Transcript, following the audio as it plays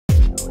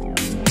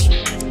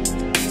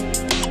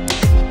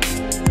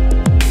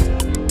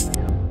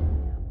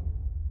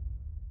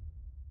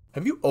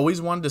Have you always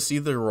wanted to see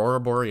the Aurora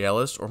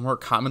Borealis, or more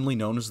commonly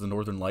known as the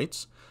Northern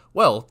Lights?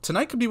 Well,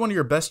 tonight could be one of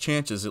your best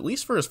chances, at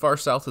least for as far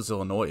south as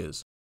Illinois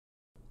is.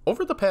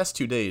 Over the past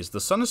 2 days, the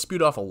sun has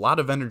spewed off a lot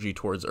of energy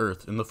towards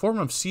Earth in the form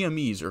of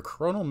CMEs, or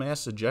coronal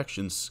mass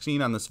ejections,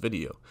 seen on this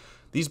video.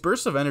 These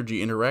bursts of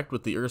energy interact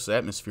with the Earth's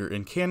atmosphere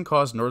and can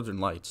cause northern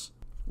lights.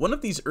 One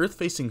of these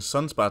Earth-facing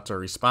sunspots are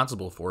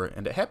responsible for it,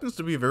 and it happens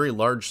to be a very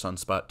large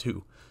sunspot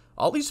too.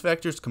 All these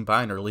factors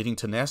combined are leading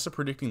to NASA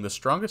predicting the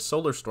strongest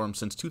solar storm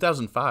since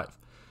 2005.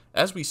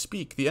 As we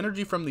speak, the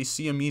energy from these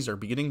CMEs are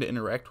beginning to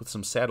interact with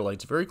some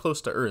satellites very close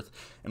to Earth,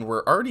 and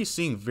we're already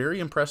seeing very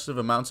impressive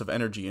amounts of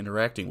energy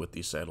interacting with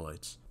these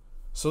satellites.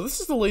 So this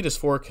is the latest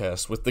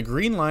forecast, with the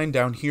green line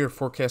down here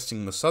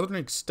forecasting the southern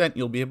extent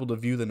you'll be able to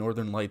view the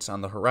northern lights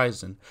on the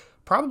horizon,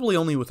 probably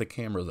only with a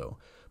camera though.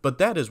 But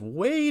that is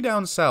way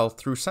down south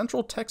through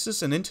central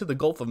Texas and into the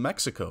Gulf of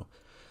Mexico.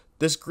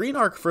 This green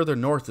arc further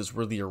north is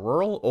where the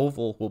auroral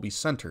oval will be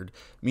centered,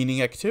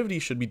 meaning activity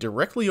should be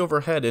directly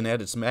overhead and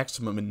at its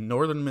maximum in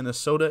northern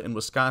Minnesota and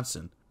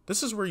Wisconsin.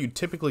 This is where you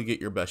typically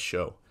get your best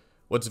show.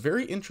 What's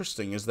very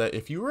interesting is that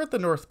if you were at the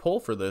North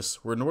Pole for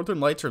this, where northern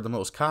lights are the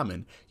most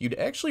common, you'd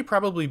actually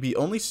probably be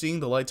only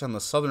seeing the lights on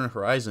the southern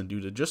horizon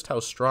due to just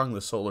how strong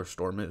the solar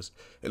storm is.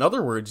 In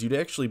other words, you'd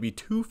actually be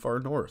too far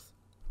north.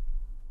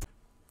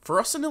 For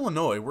us in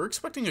Illinois, we're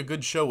expecting a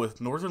good show with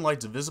northern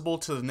lights visible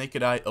to the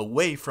naked eye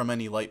away from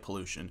any light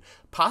pollution,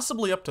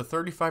 possibly up to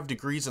 35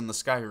 degrees in the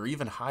sky or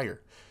even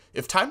higher.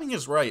 If timing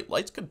is right,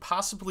 lights could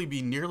possibly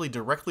be nearly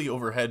directly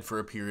overhead for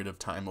a period of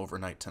time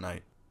overnight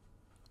tonight.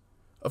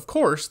 Of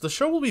course, the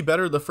show will be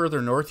better the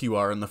further north you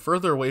are and the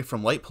further away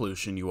from light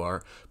pollution you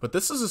are, but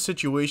this is a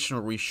situation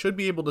where we should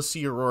be able to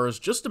see auroras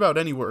just about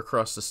anywhere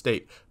across the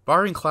state,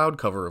 barring cloud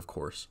cover of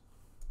course.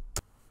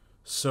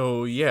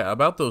 So yeah,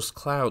 about those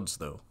clouds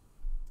though.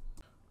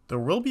 There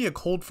will be a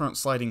cold front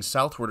sliding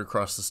southward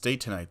across the state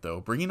tonight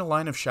though, bringing a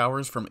line of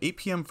showers from 8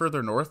 p.m.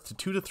 further north to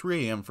 2 to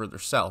 3 a.m. further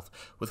south,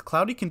 with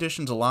cloudy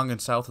conditions along and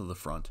south of the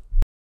front.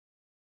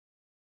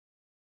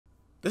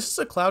 This is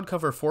a cloud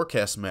cover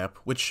forecast map,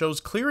 which shows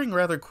clearing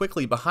rather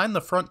quickly behind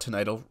the front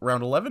tonight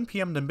around 11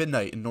 p.m. to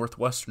midnight in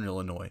northwestern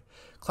Illinois.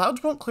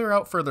 Clouds won't clear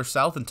out further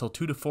south until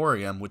 2 to 4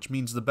 a.m., which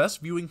means the best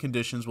viewing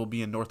conditions will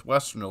be in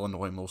northwestern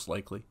Illinois most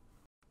likely.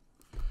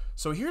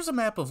 So here's a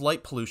map of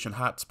light pollution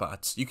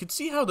hotspots. You can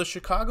see how the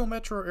Chicago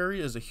metro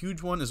area is a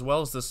huge one, as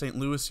well as the St.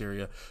 Louis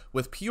area,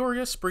 with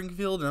Peoria,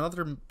 Springfield, and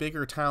other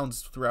bigger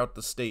towns throughout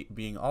the state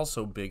being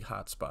also big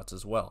hotspots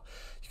as well.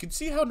 You can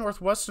see how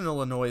northwestern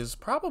Illinois is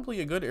probably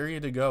a good area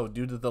to go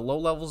due to the low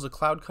levels of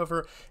cloud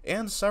cover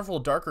and several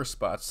darker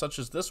spots, such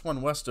as this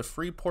one west of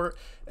Freeport,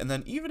 and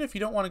then even if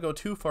you don't want to go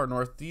too far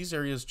north, these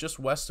areas just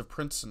west of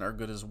Princeton are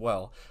good as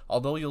well,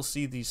 although you'll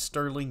see these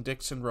Sterling,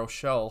 Dixon,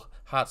 Rochelle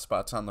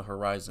hotspots on the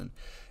horizon.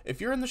 If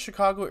you're in the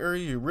Chicago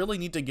area, you really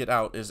need to get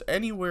out, as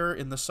anywhere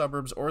in the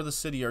suburbs or the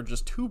city are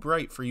just too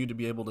bright for you to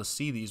be able to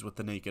see these with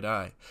the naked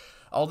eye.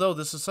 Although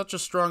this is such a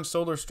strong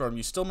solar storm,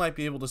 you still might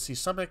be able to see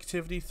some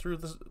activity through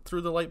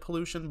the light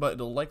pollution, but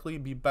it'll likely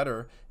be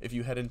better if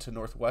you head into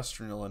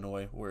northwestern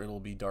Illinois, where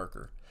it'll be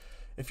darker.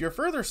 If you're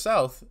further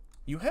south,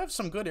 you have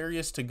some good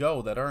areas to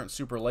go that aren't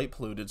super light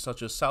polluted,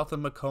 such as south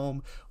of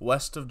Macomb,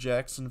 west of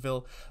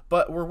Jacksonville,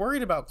 but we're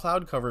worried about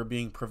cloud cover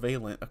being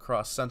prevalent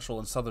across central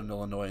and southern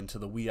Illinois into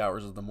the wee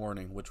hours of the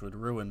morning, which would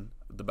ruin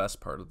the best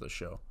part of the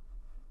show.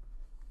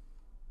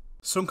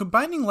 So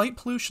combining light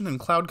pollution and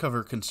cloud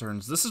cover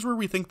concerns, this is where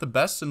we think the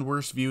best and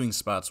worst viewing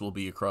spots will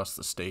be across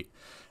the state.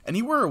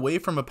 Anywhere away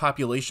from a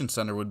population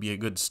center would be a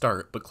good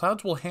start, but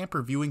clouds will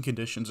hamper viewing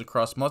conditions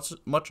across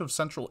much of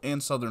central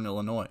and southern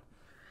Illinois.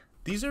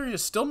 These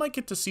areas still might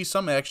get to see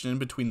some action in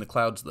between the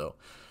clouds though.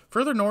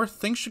 Further north,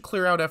 things should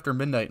clear out after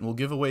midnight and will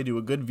give way to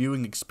a good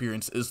viewing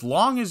experience as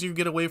long as you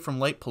get away from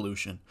light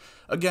pollution.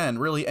 Again,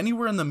 really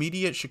anywhere in the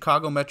immediate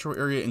Chicago metro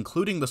area,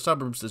 including the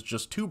suburbs, is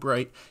just too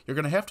bright. You're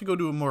going to have to go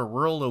to a more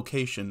rural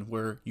location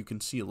where you can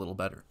see a little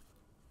better.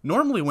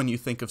 Normally when you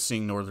think of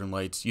seeing northern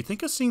lights, you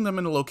think of seeing them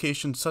in a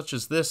location such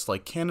as this,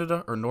 like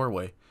Canada or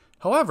Norway.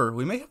 However,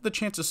 we may have the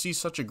chance to see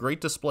such a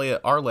great display at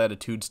our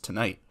latitudes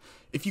tonight.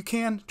 If you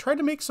can, try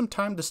to make some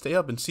time to stay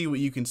up and see what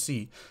you can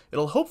see.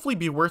 It'll hopefully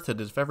be worth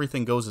it if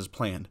everything goes as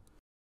planned.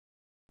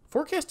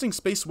 Forecasting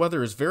space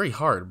weather is very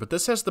hard, but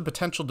this has the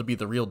potential to be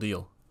the real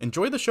deal.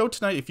 Enjoy the show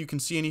tonight if you can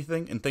see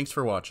anything, and thanks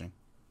for watching.